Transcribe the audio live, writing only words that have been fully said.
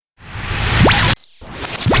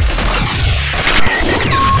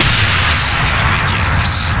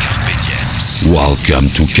Welcome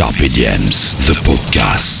to Carpe Diems, the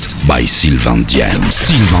podcast by Sylvain Diems.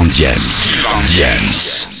 Sylvain Diems. Sylvain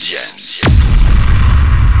Diems.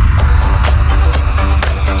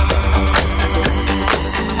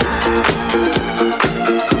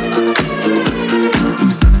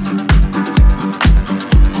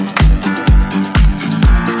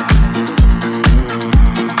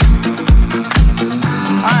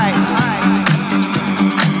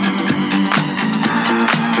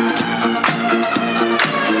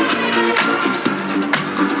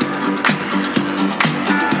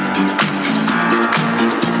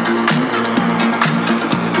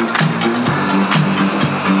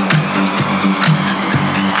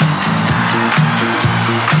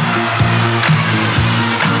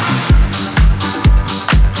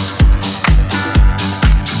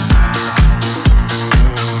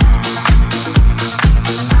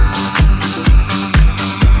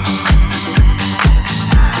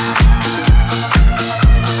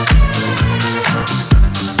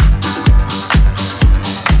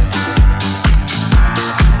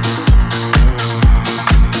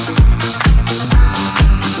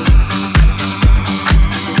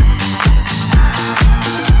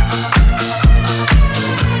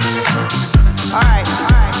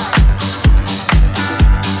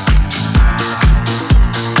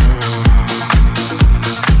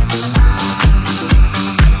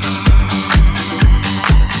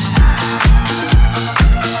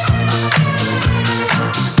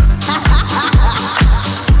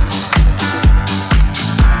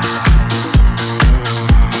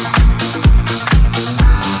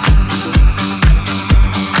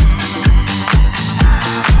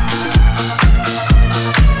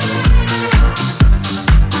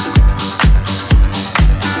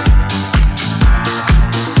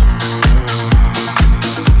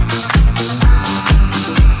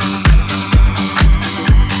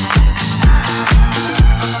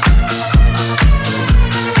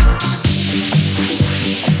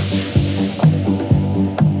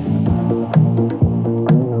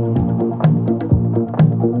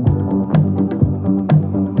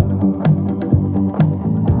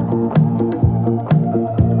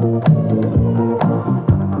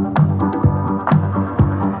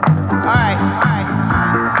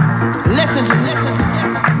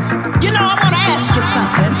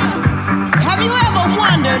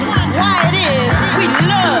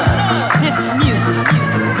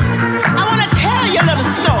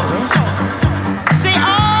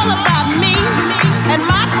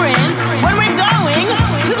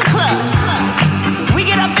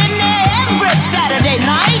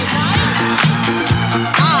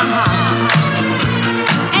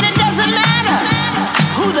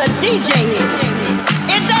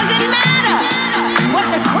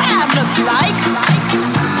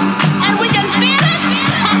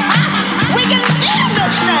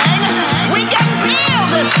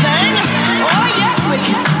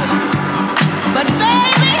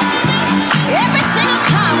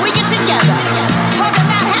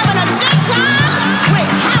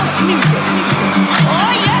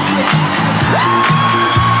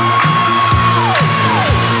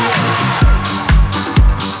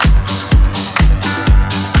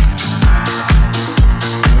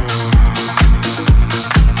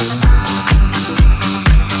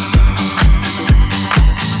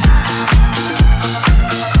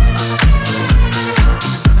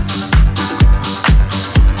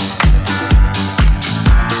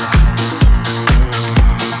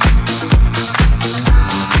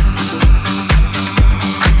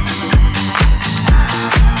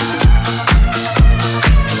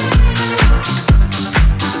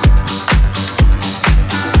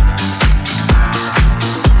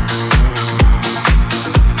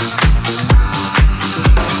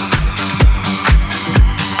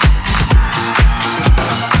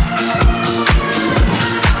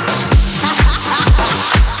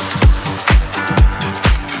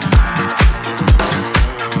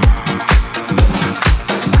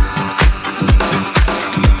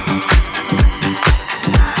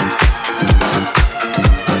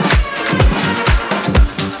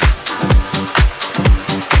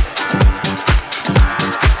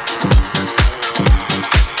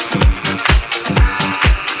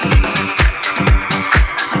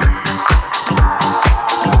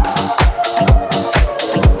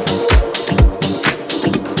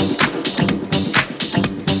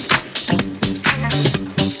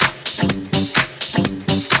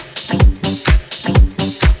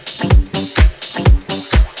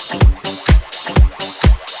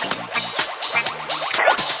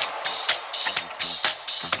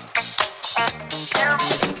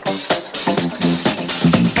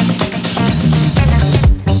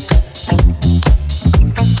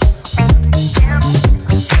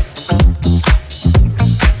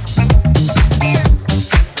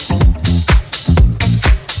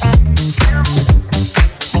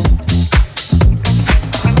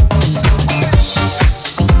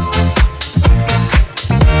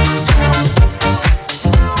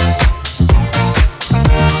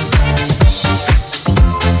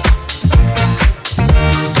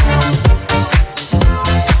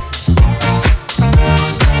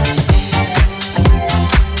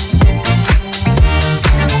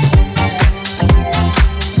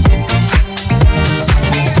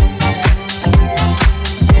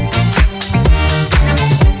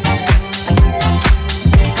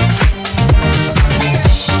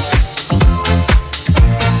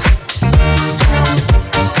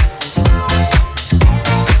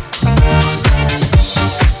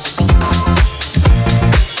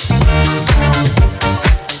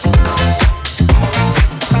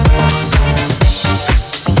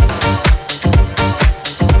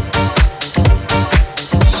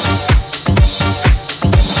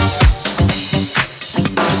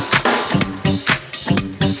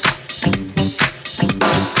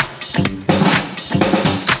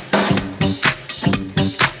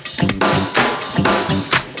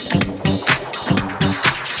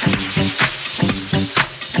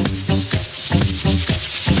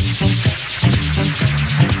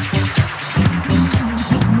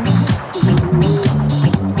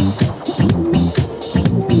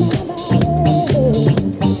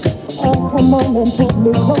 and pull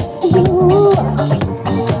me close to you.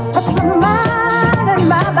 Touch my mind and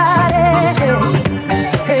my body.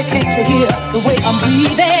 Hey, can't you hear the way I'm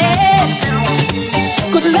breathing?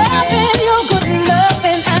 Good loving, your good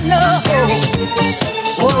loving, I know.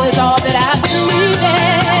 Oh, it's all that I've been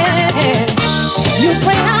needing. You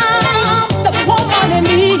bring out the woman in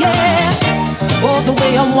me, yeah. Oh, the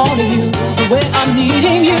way I'm wanting you, the way I'm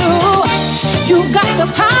needing you. You've got the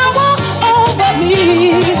power over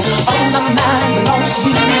me. All my mind belongs to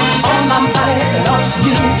you. All my body belongs to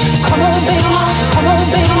you. Come on, baby. Come on,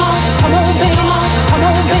 baby. Come on, baby. Come on, baby. Come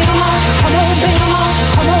on, baby. Come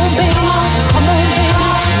on, baby. Come on, baby.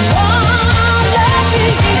 Oh, let me.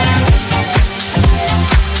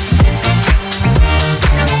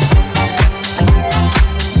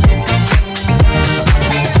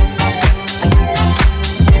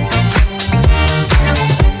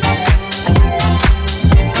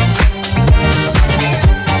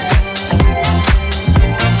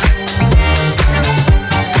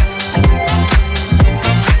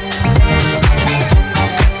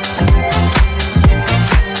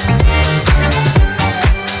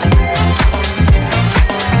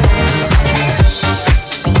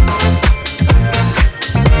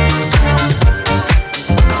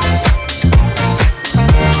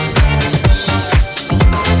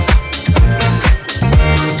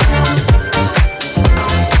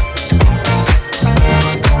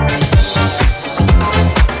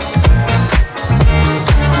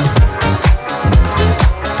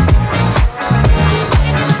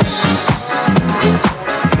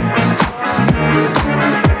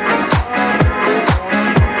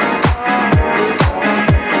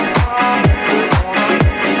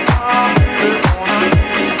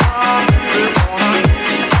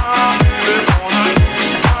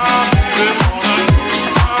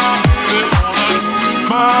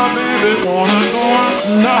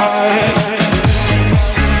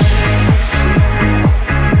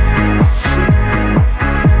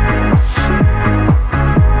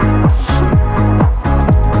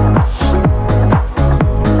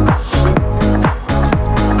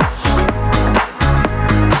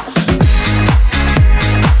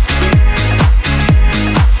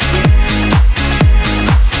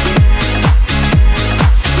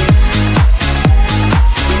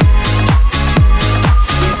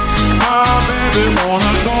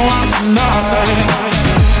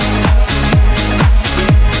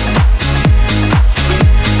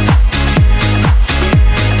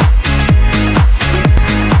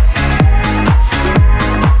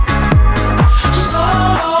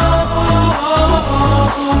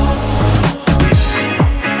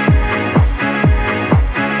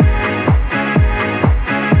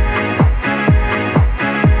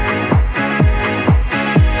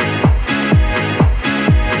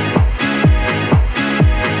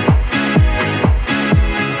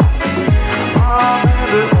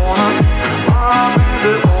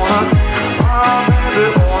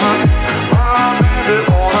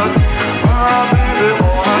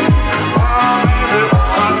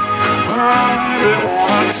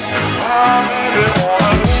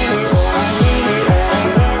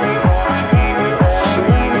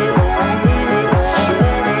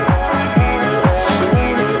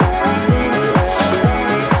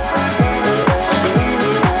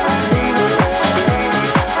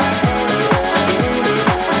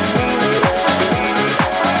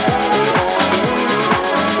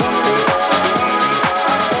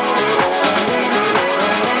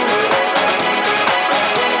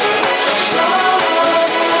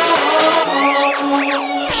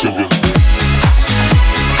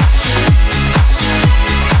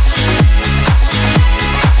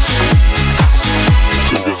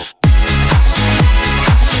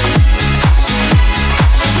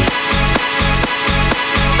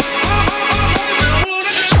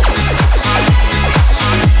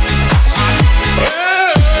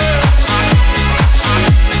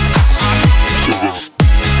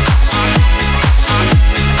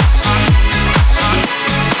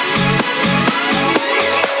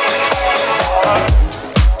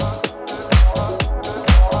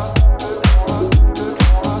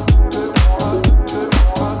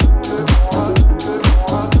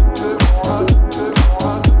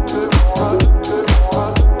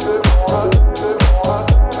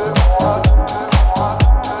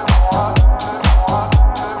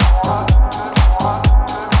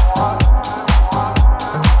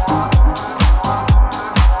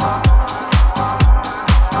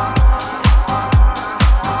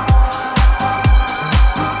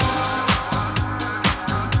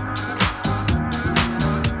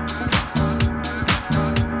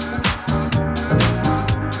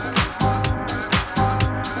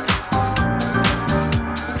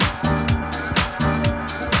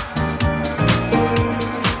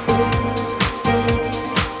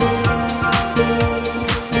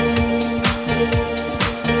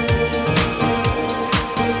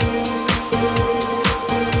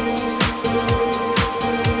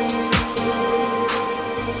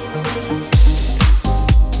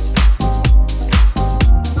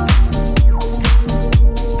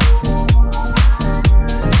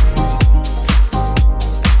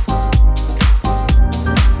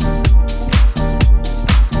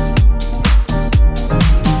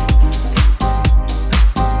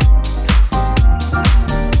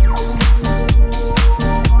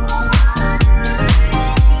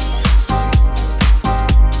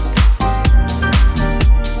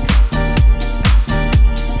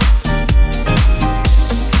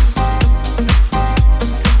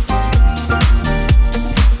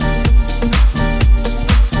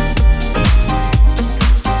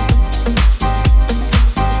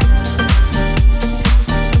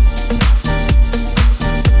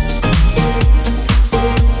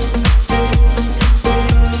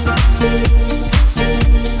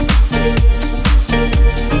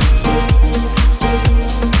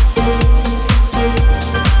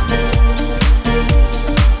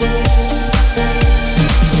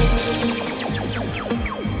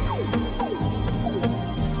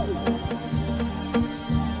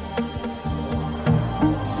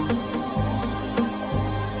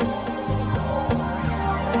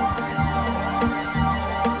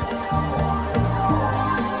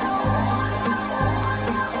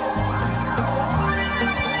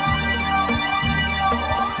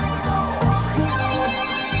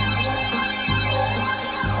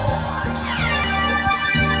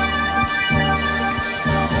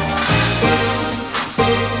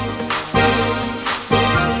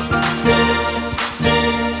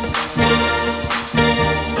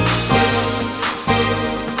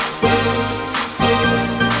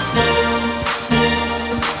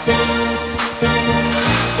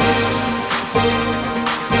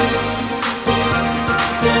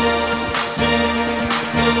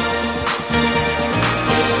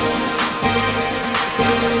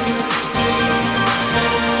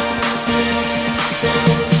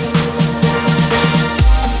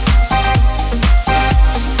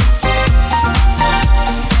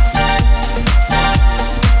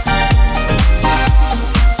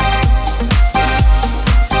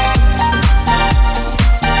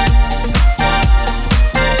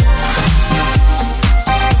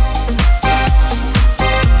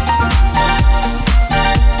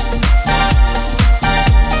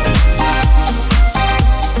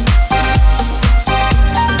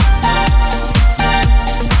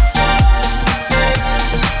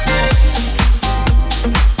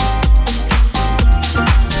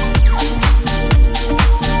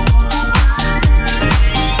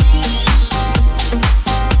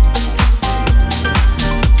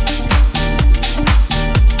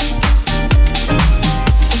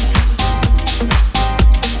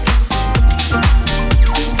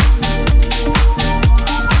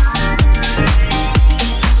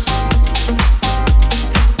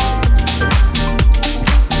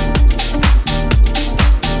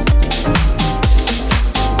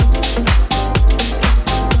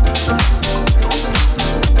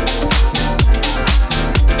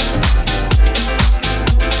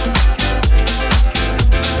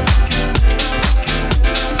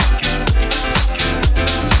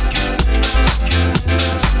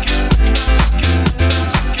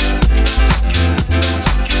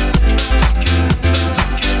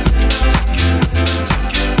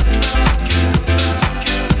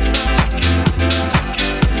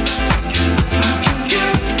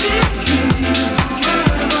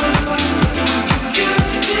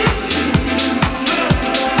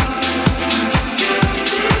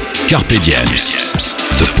 Carpe Diems,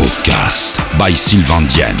 the podcast by Sylvain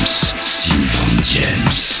Diems. Sylvain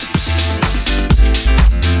Diems.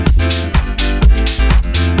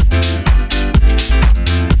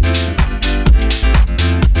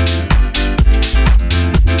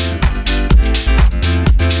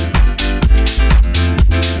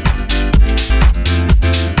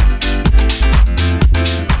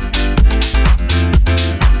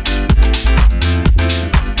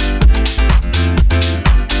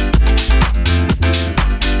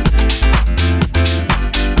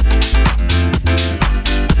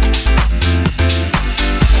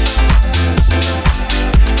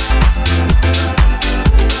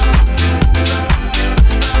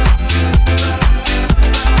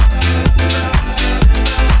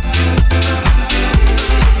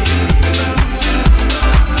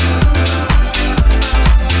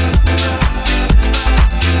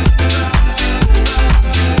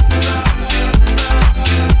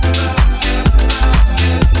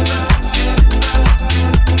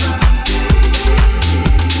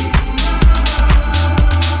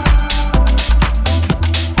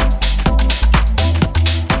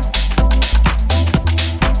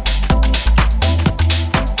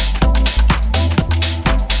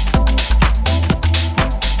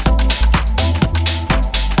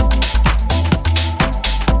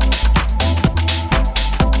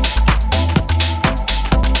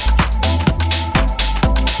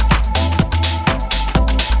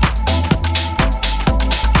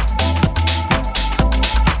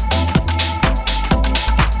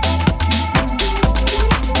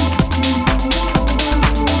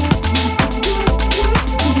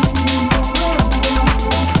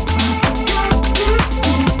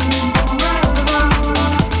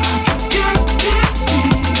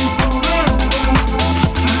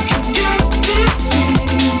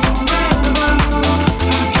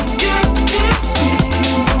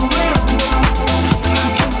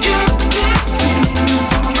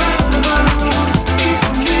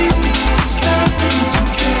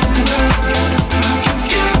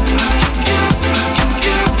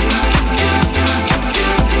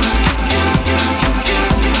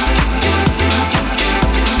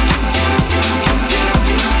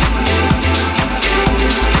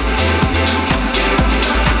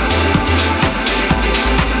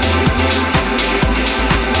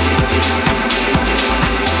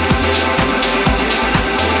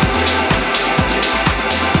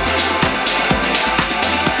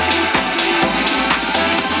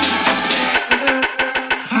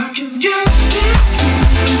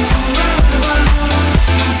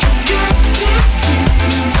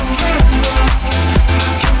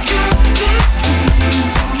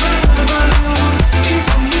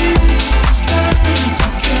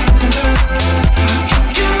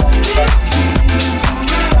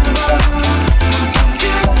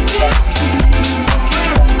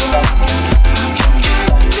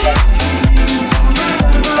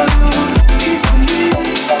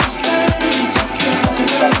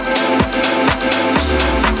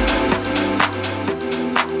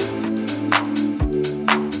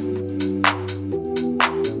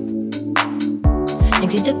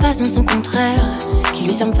 N'existe pas sans son contraire, qui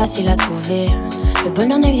lui semble facile à trouver. Le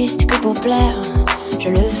bonheur n'existe que pour plaire, je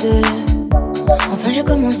le veux. Enfin je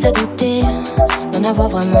commence à douter d'en avoir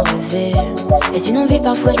vraiment rêvé. Est-ce une envie?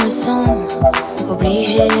 Parfois je me sens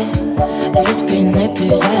obligée. Le spleen n'est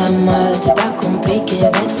plus à la mode, c'est pas compliqué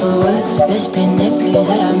d'être heureux. Le spleen n'est plus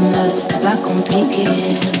à la mode, c'est pas compliqué.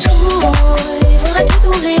 Tout, il faudrait tout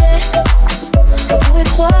oublier. On pourrait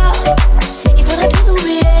croire, il faudrait tout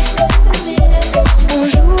oublier. On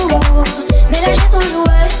joue, mais là j'ai trop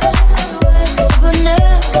joué. Ce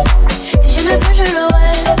bonheur, si je le veux, je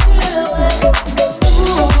l'aurai.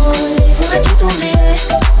 Il faudrait tout oublier.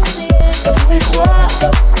 On pourrait croire,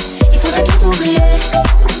 il faudrait tout oublier.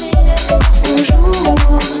 On joue,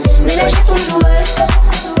 mais là j'ai trop joué.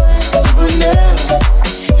 Ce bonheur,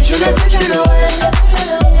 si je le veux, je l'aurai.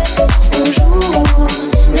 On joue,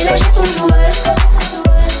 mais là j'ai trop joué.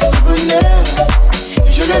 Ce bonheur,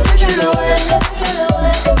 si je le veux, je l'aurai.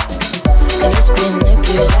 Le spin n'est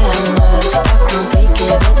plus à la mode, c'est pas compliqué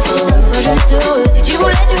d'être heureux. Si ça me soit juste heureux, si tu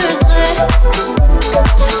voulais, tu le serais.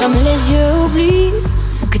 Ferme les yeux, oublie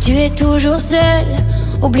que tu es toujours seul.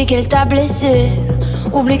 Oublie qu'elle t'a blessé,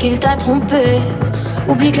 oublie qu'il t'a trompé,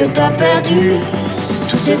 oublie que t'as perdu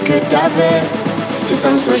tout ce que t'avais. Si ça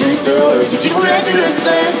me soit juste heureux, si tu le voulais, tu le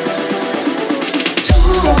serais.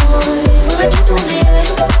 Tout, il faudrait tout oublier.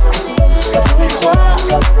 On pourrait croire,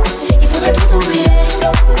 il faudrait tout oublier.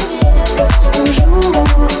 On joue,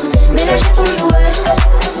 mais là j'ai trop joué.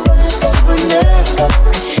 Ce bonheur,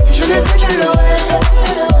 si je le veux, je l'aurai.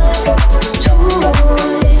 Tout,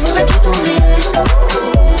 il faudrait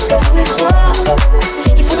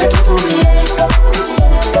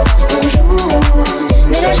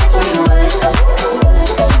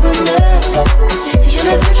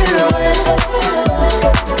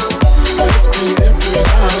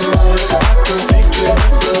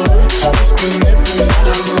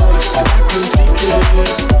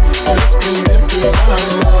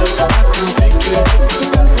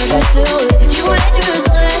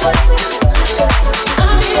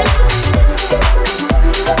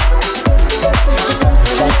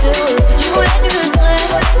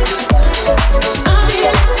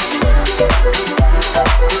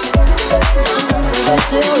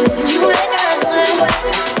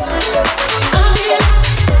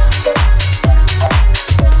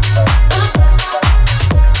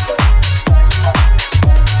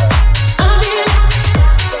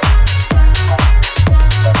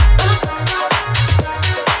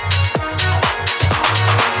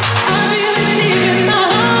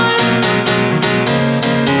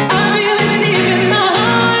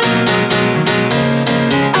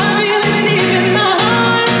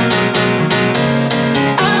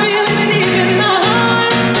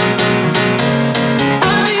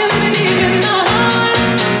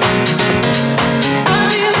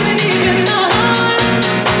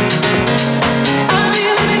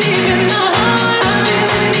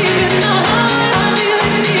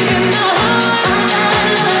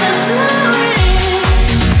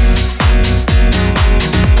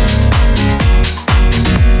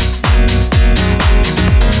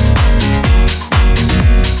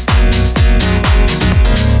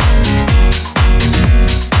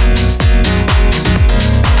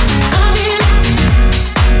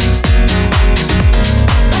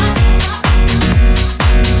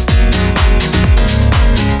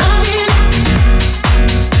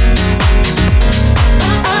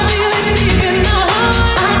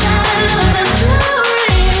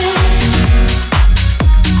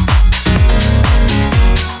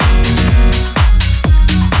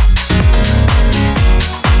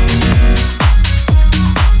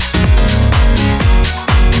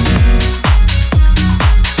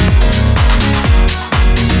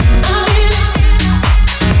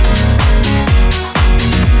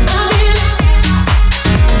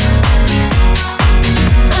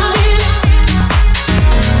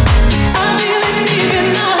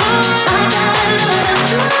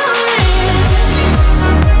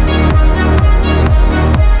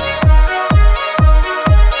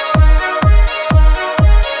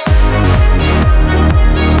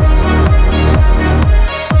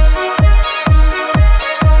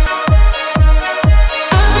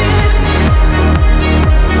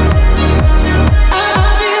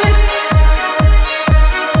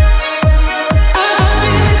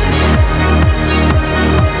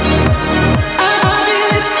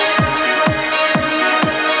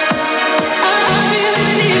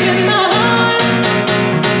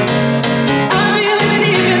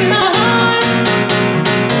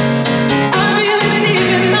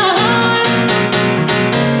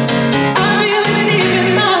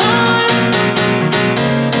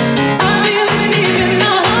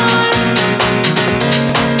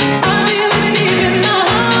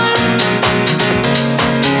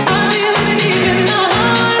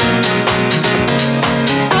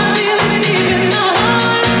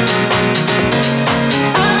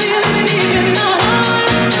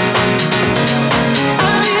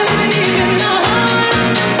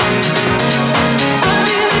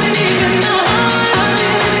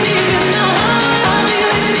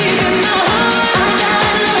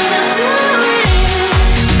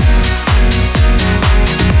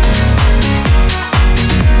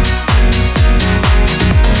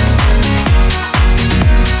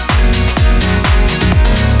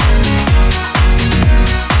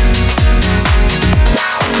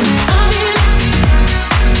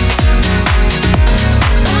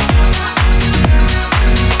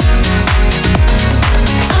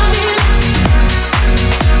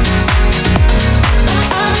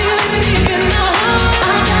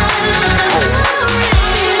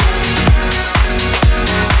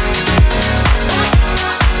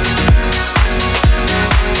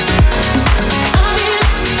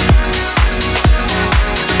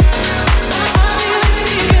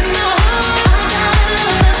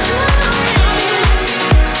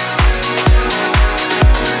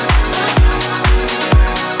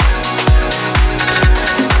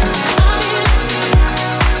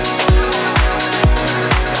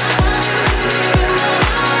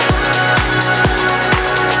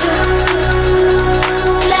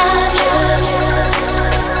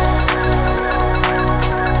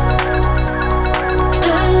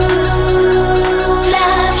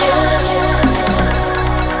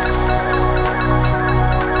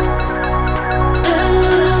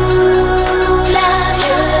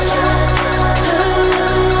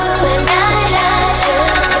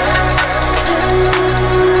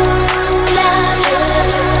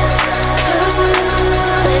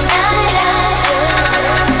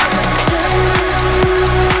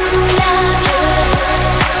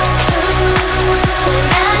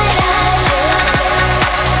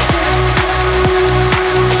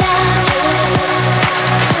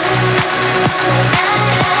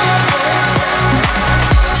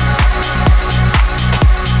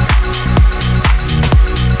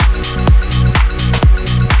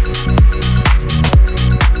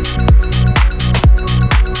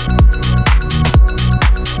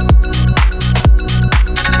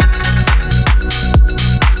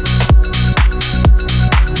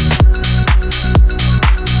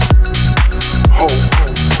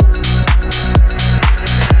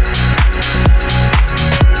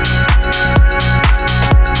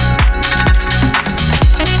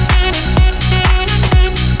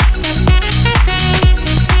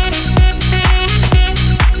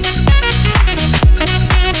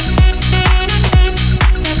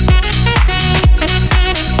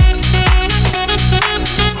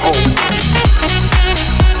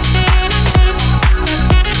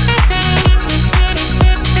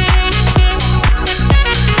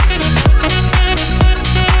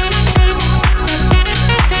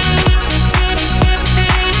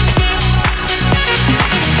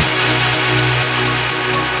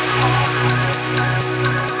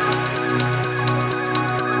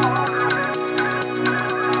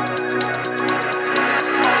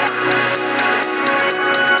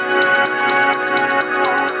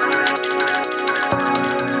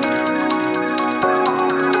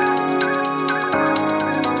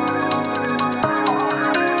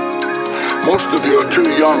Most of you are too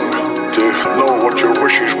young to know what your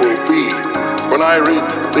wishes will be. When I read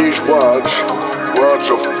these words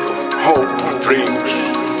of hope, dreams,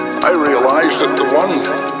 I realize that the one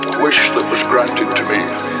wish that was granted to me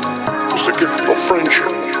was the gift of friendship.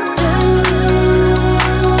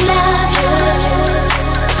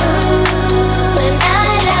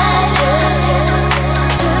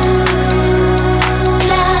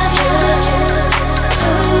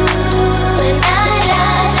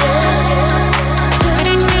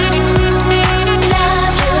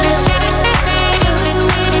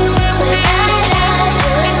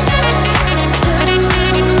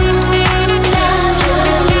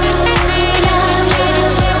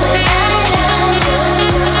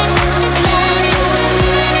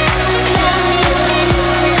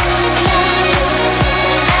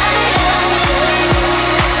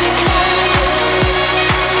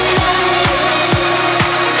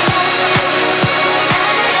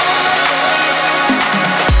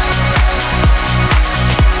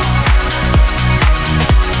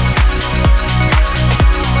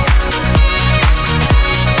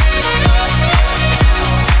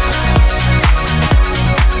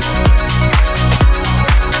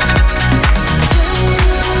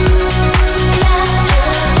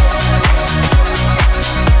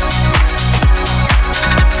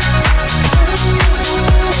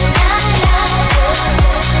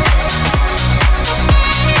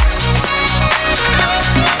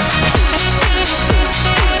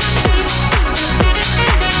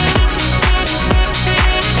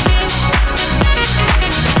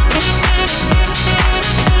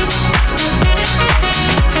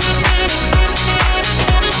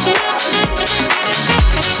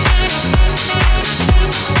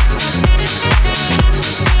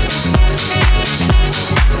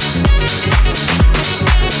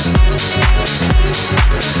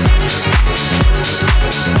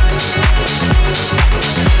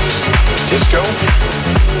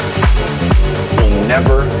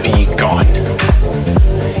 Never be gone.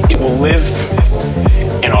 It will live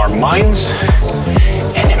in our minds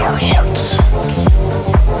and in our hearts.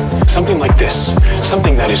 Something like this,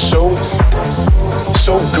 something that is so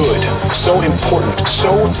good, so important,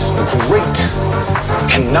 so great,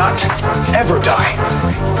 cannot ever die.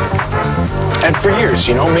 And for years,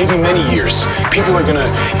 maybe many years, people are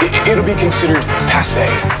it'll be considered passé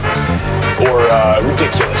or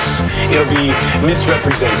ridiculous. It'll be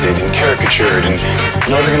misrepresented and caricatured, and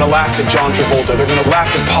they're gonna laugh at John Travolta, they're gonna laugh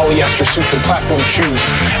at polyester suits and platform shoes,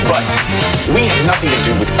 but we have nothing to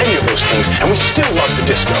do with any of those things, and we still love the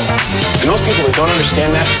disco. And those people that don't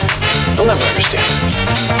understand that, they'll never understand.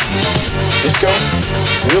 Disco,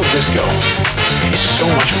 real disco, is so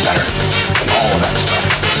much better than all of that stuff.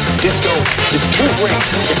 Disco is too great,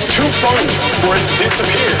 it's too fun for it to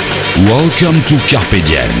disappear. Welcome to Carpe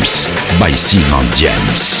Diems by Sylvain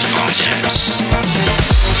Diems.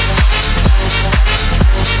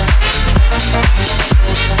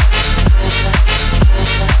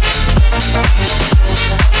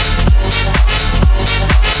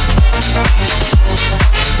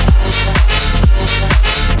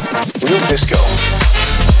 Real disco.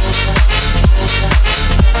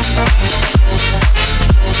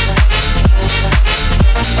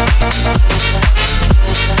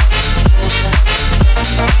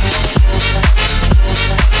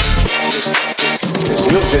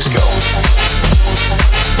 Real disco.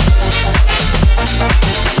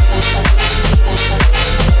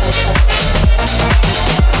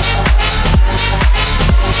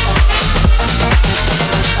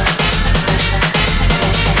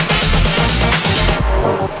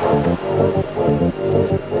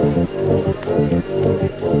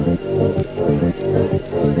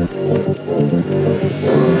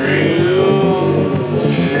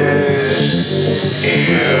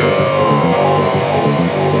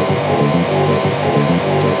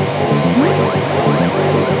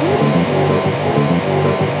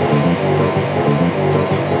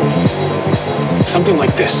 Something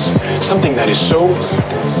like this, something that is so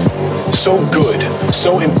good,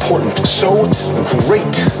 so important, so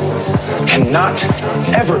great, cannot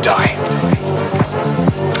ever die.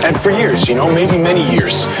 And for years, maybe many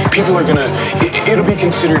years, people are it'll be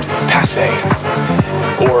considered passé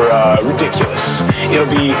or ridiculous. It'll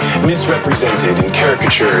be misrepresented and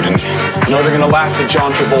caricatured, and they're gonna laugh at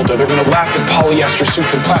John Travolta, they're gonna laugh at polyester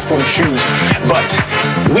suits and platform shoes, but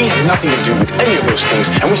we have nothing to do with any of those things,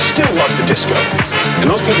 and we still love the disco. And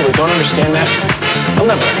those people that don't understand that, they'll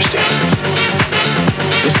never understand.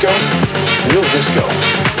 Disco, real disco,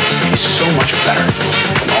 is so much better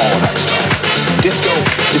than all of that stuff. Disco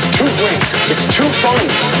is too great, it's too fun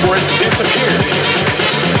for it to disappear.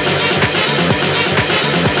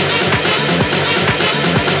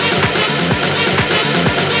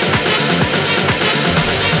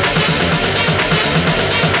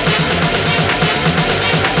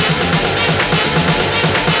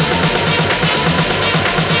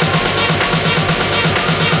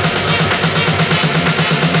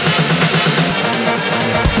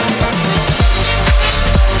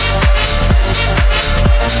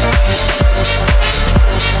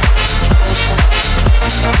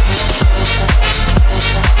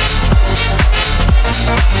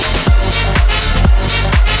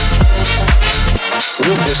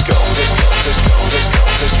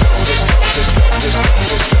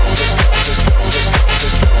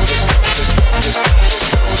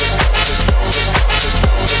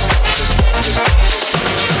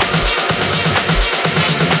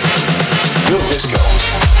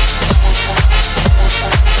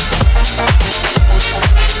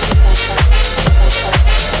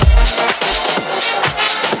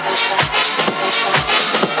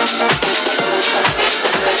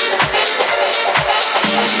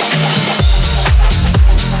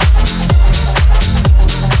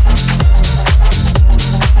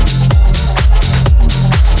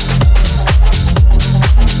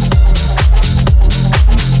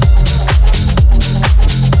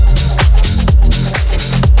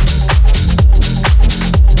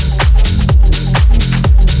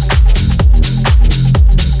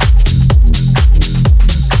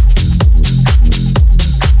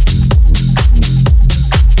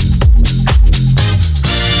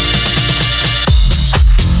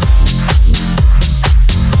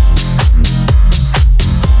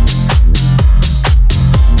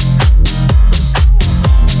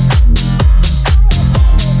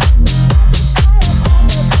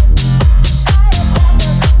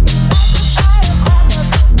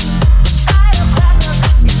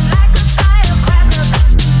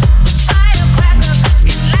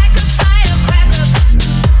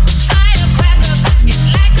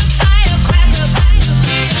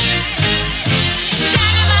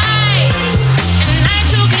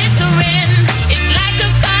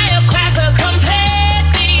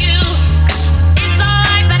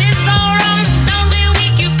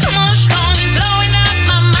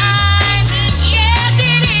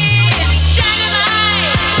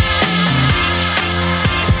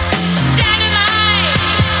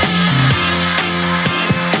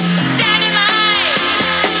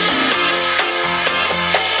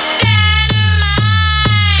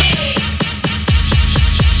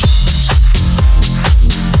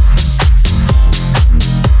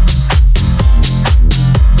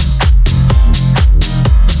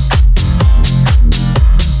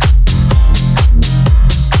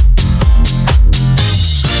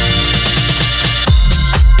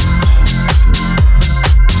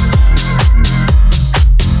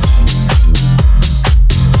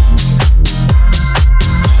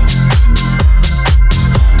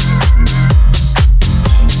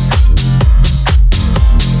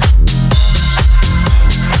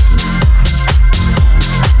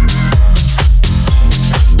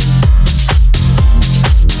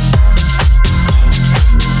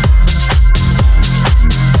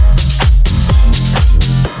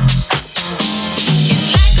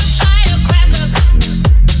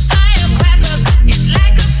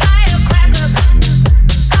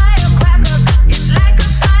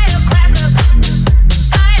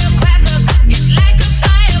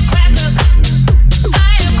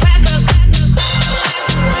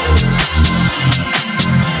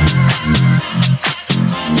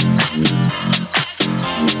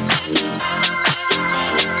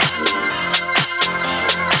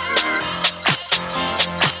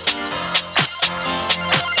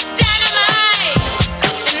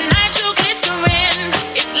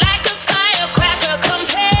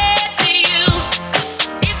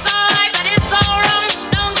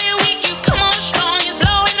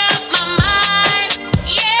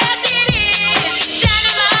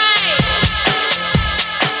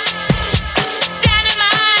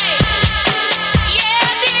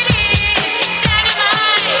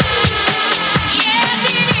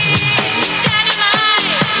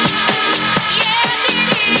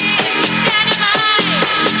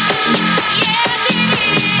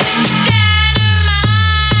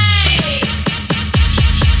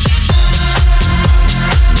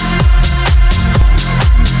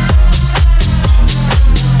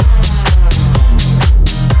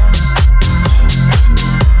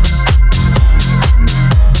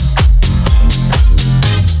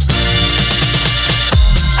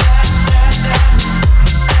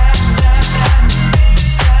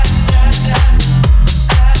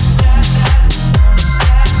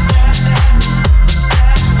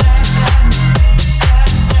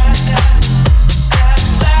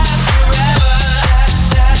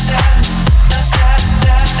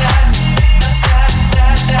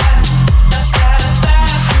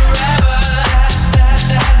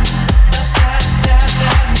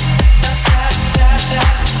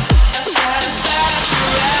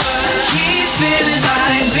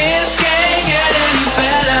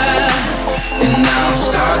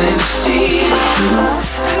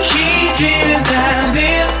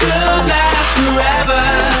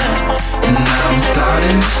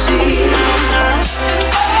 starting to see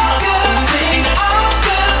all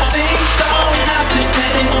good things don't have to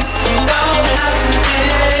end, don't have to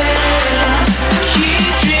end. Keep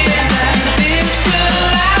dreaming that this could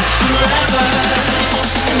last forever,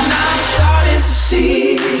 and I'm starting to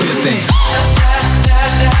see good things.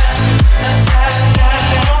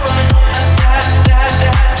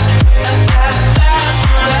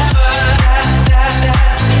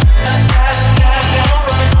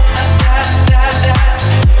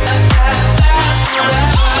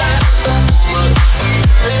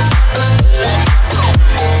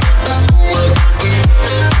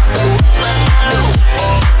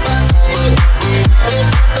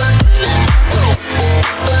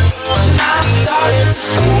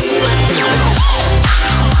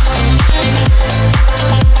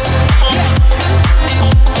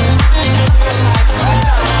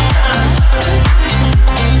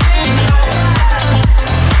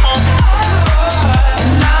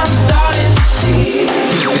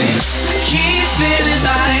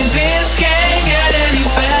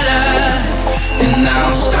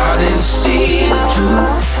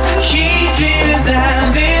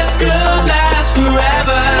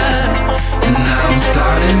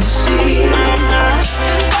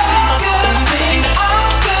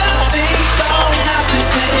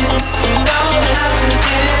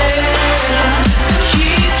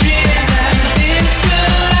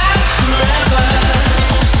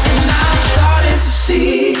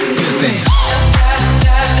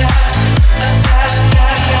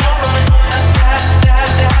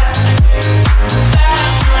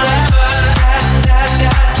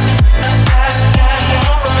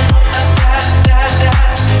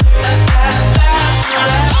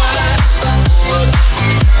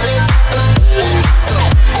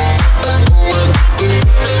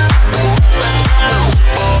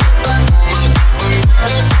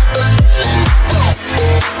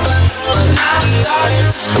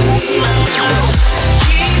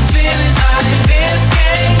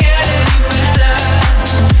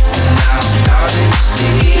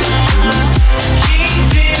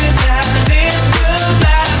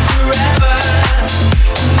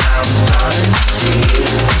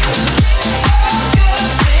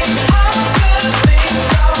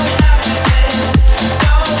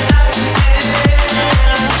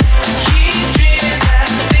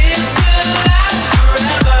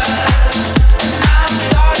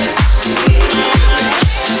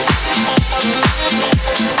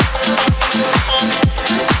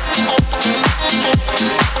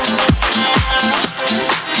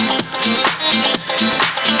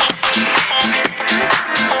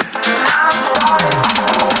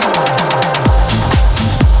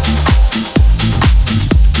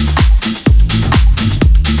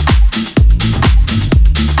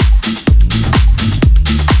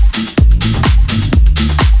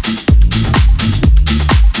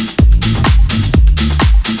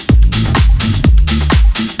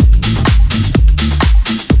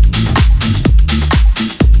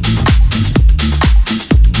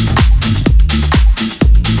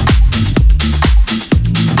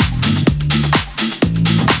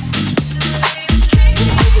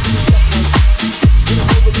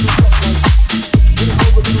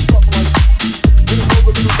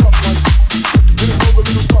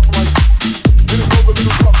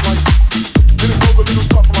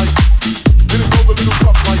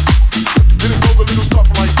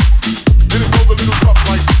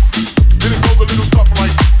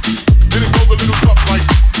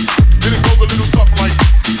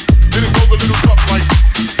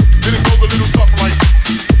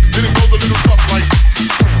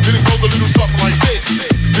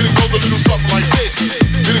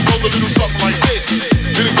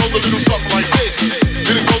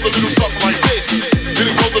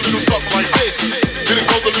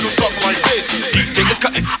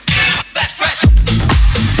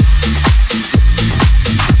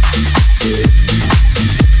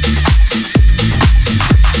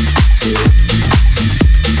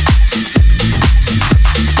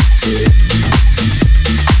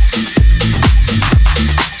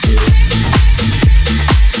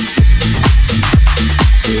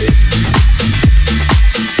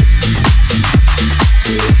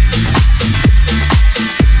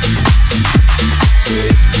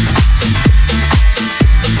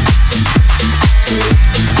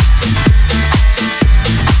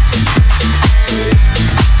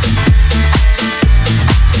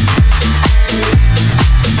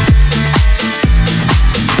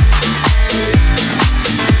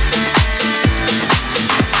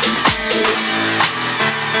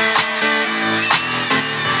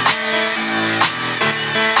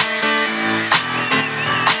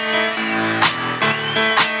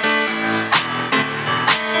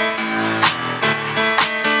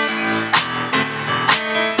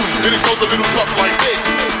 Then it goes a little something like this.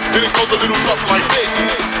 Then it goes a little something like this.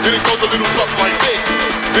 Then it goes a little something like this.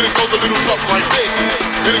 Then it goes a little something like this.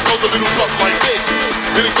 Then it goes a little something like this.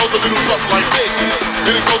 Then it goes a little something like this.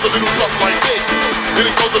 Then it goes a little something like this. Then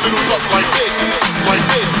it goes a little something like this. Like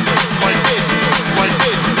this. Like this. Like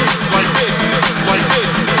this. Like this. Like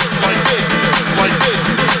this. Like this. Like this.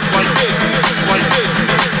 Like this. Like this. Like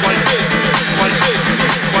this. Like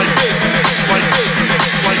this. Like this.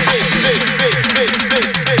 Like this. Like this. This.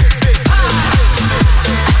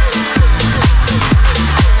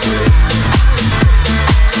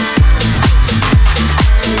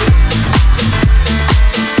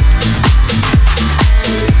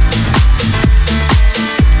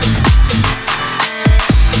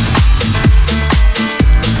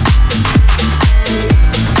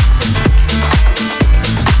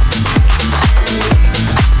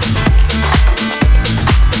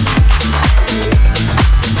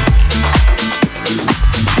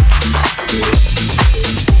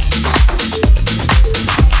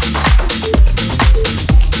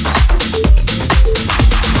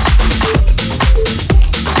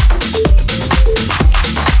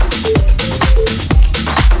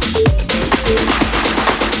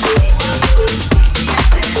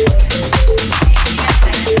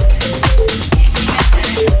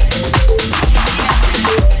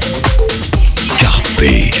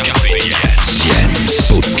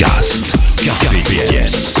 Podcast Carpe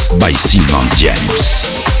Diem by Sylvain James.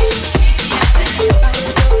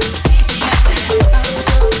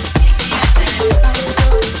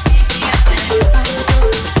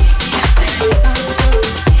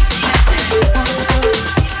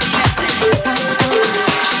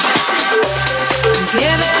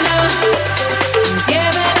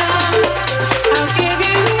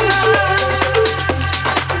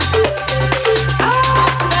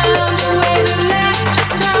 Found a way to let you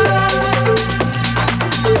down.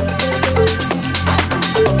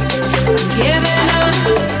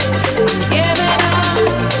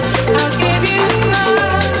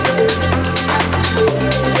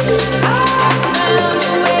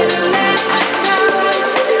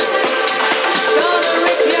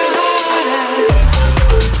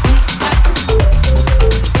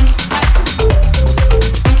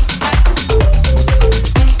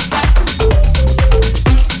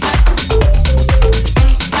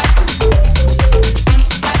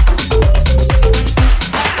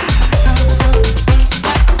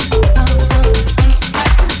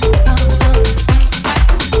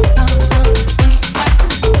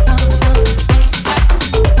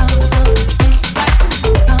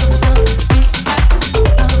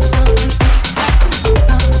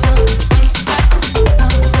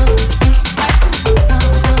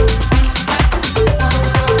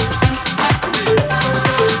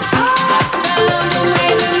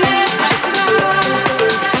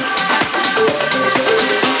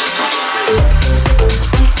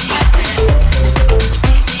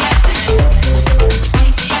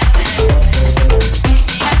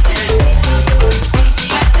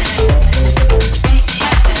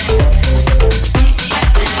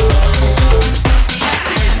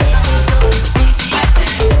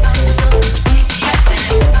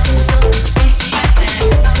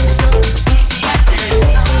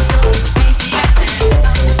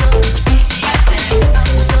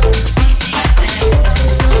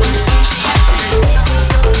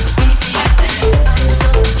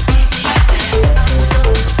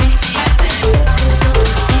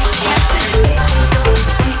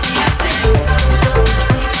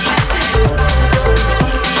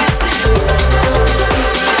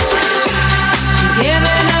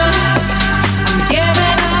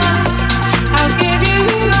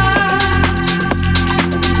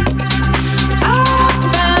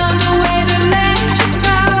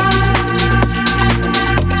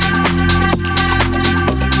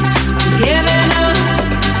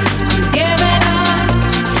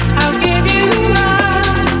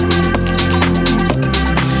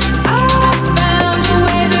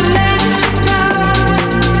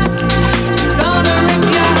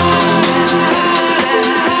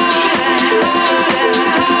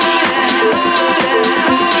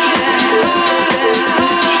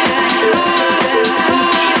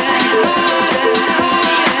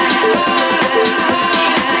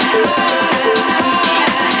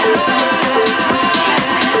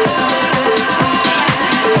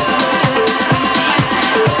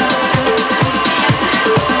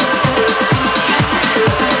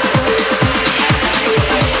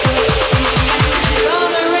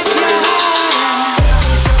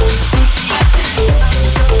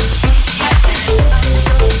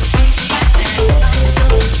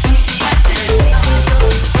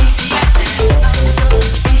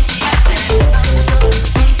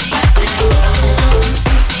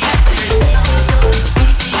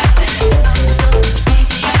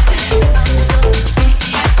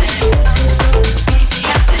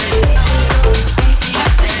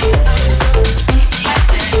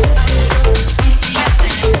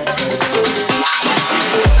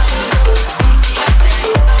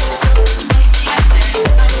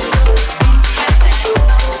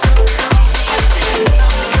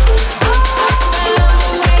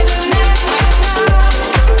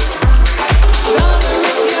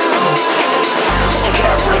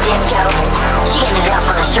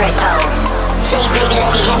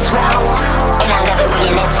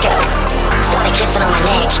 kissing on my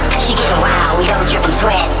neck. She getting wild, we don't drip and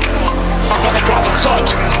sweat. I better grab the check.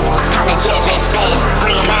 It's time to jet, let's spin.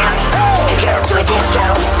 Bring him out. Take a girl to a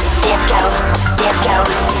disco. Disco, disco,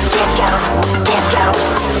 disco,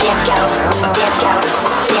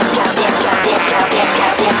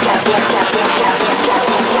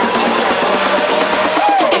 disco,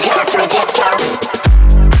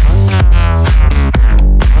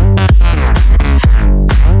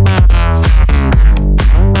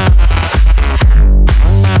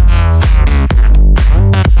 disco,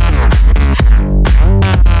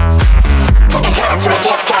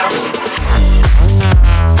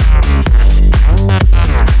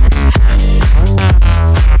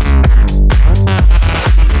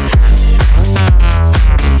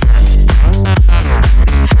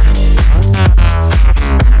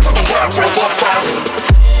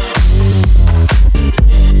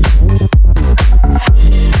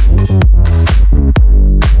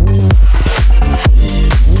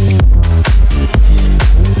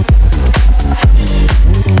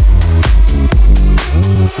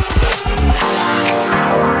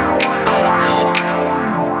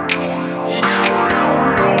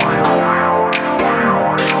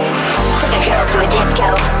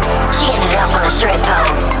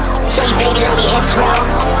 disco,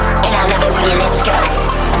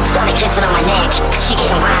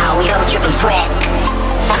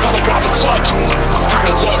 disco,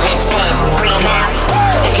 disco,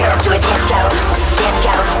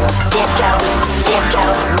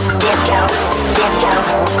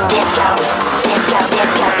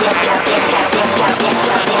 disco, disco, disco,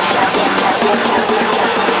 disco, disco, disco, disco.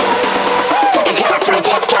 Take a girl to a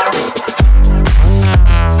disco.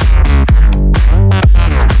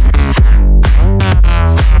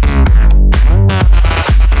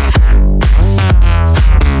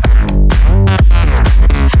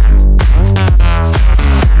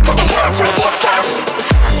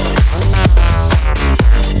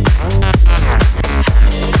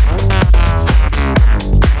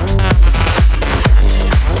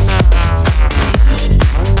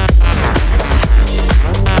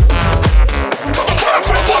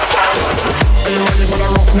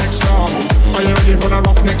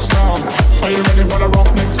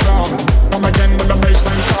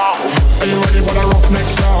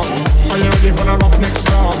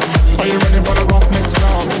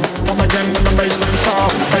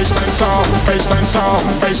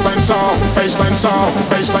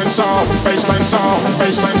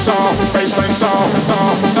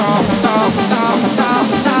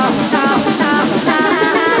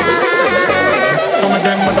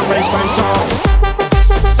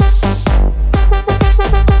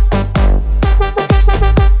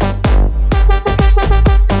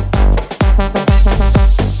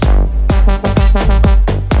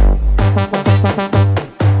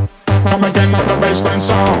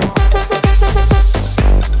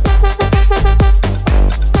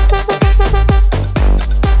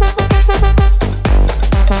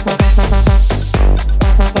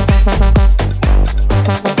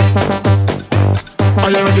 Are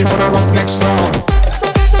you ready for the rock next song?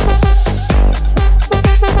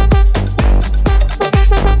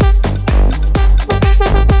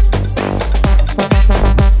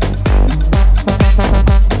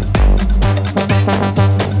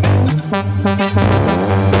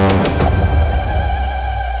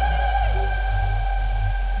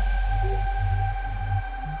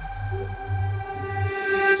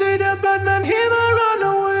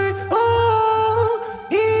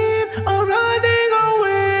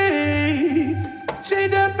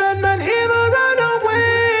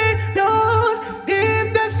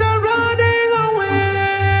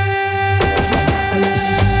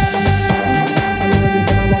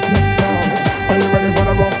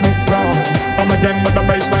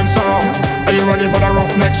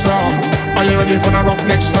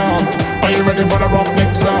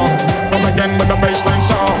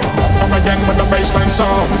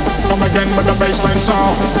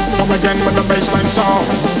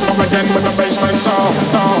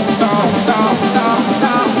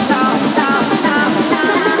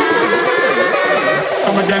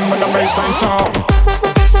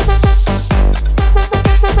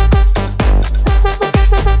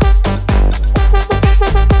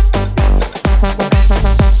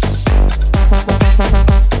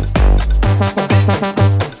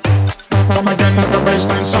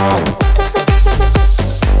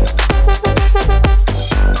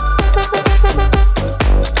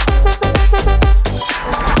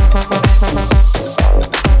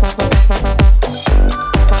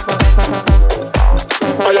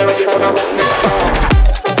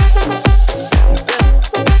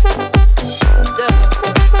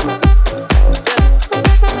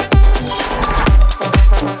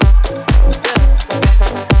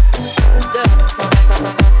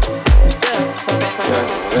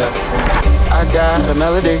 I got a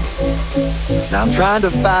melody. Now I'm trying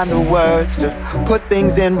to find the words to put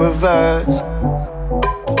things in reverse.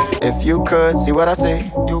 If you could see what I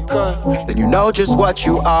see, you could. Then you know just what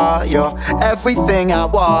you are. You're everything I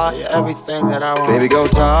want. You're everything that I want. Baby, go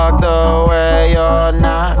talk the way you're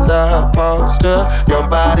not supposed to. Your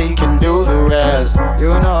body can do the rest.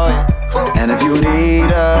 You know it. And if you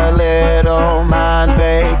need a little mind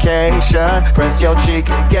vacation, press your cheek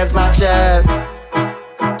against my chest.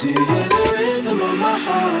 Do you hear the rhythm of my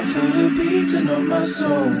heart? Feel the beating of my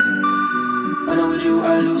soul. When I'm with you,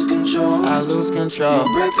 I lose control. I lose control.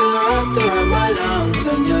 Your breath is wrapped around my lungs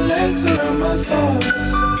and your legs around my thoughts.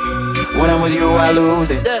 When I'm with you, I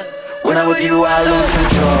lose it. When I'm with you, I lose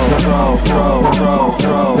control.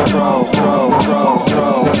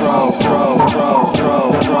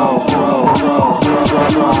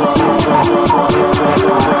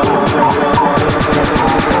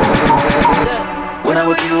 When I'm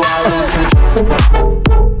with you, I lose control.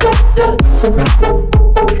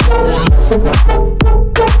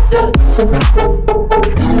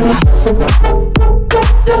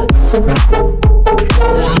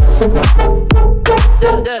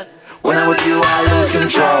 When I'm with you, I lose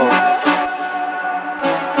control.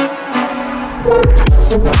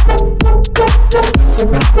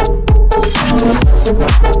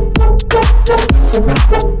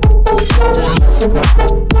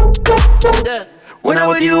 When I'm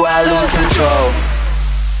with you, I lose control.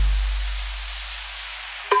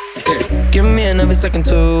 Give me another second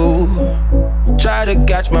to try to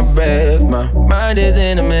catch my breath. My mind is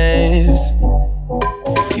in a mess.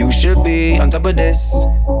 You should be on top of this,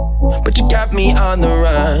 but you got me on the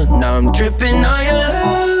run. Now I'm dripping on your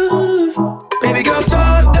love. Baby girl,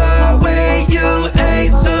 talk the way you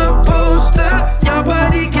ain't supposed to. Your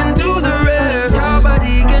body can do the rest. Your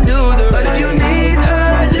body can do the rest. But if you need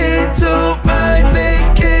a little my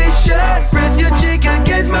vacation, press your cheek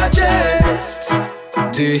against my chest.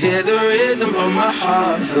 Do you hear the rhythm of my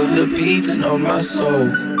heart? Feel the beating of my soul.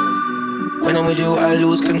 When I'm with you, I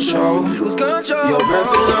lose control. Your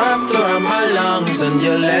breath is wrapped around my lungs and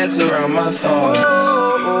your legs around my thoughts.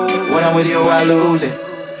 When I'm with you, I lose it.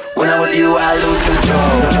 When I'm with you, I lose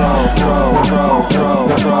control.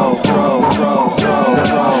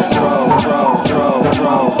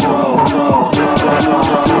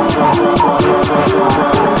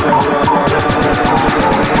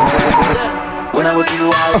 When I'm with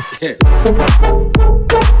you, I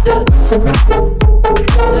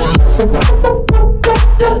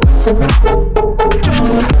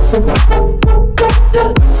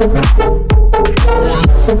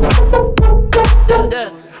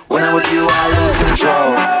when I'm with you, I lose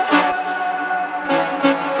control.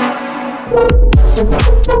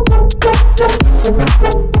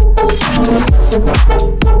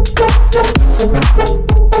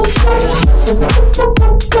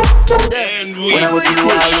 When I'm with you,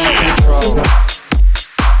 I lose control.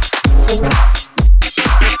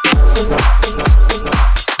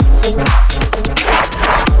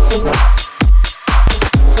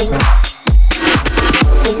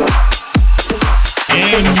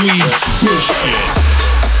 And we push it.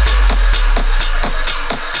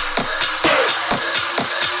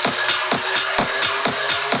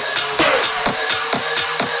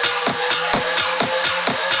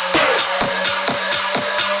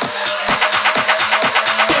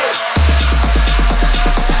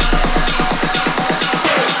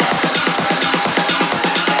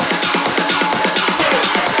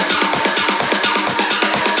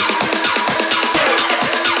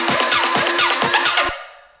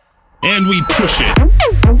 And we push it.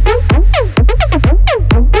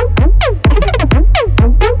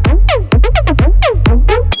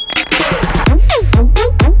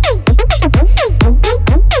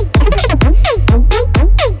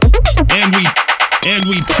 And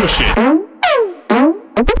we push it.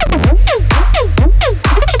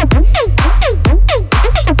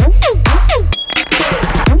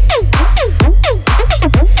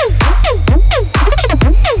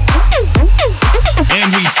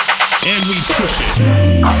 And we push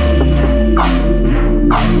it.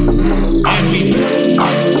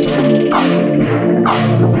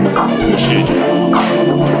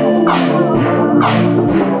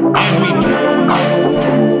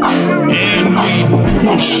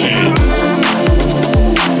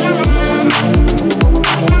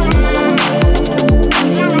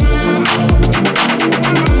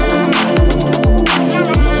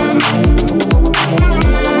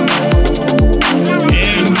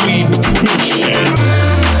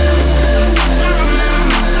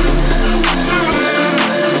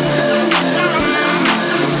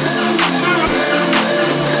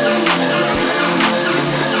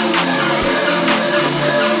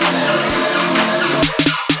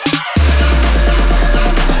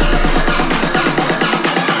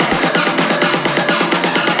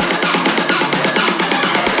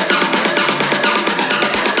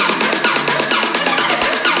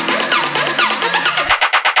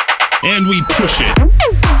 and we push it.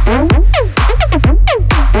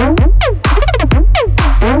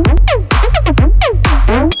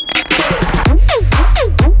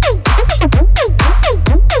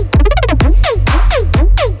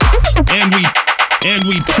 And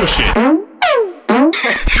we push it.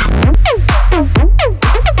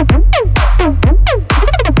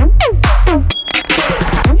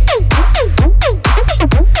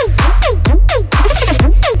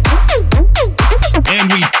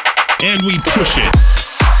 And we push it.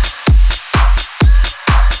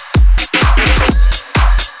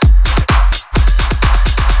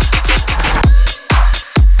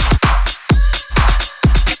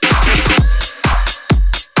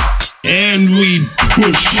 And we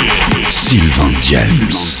push it. Sylvain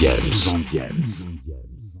James.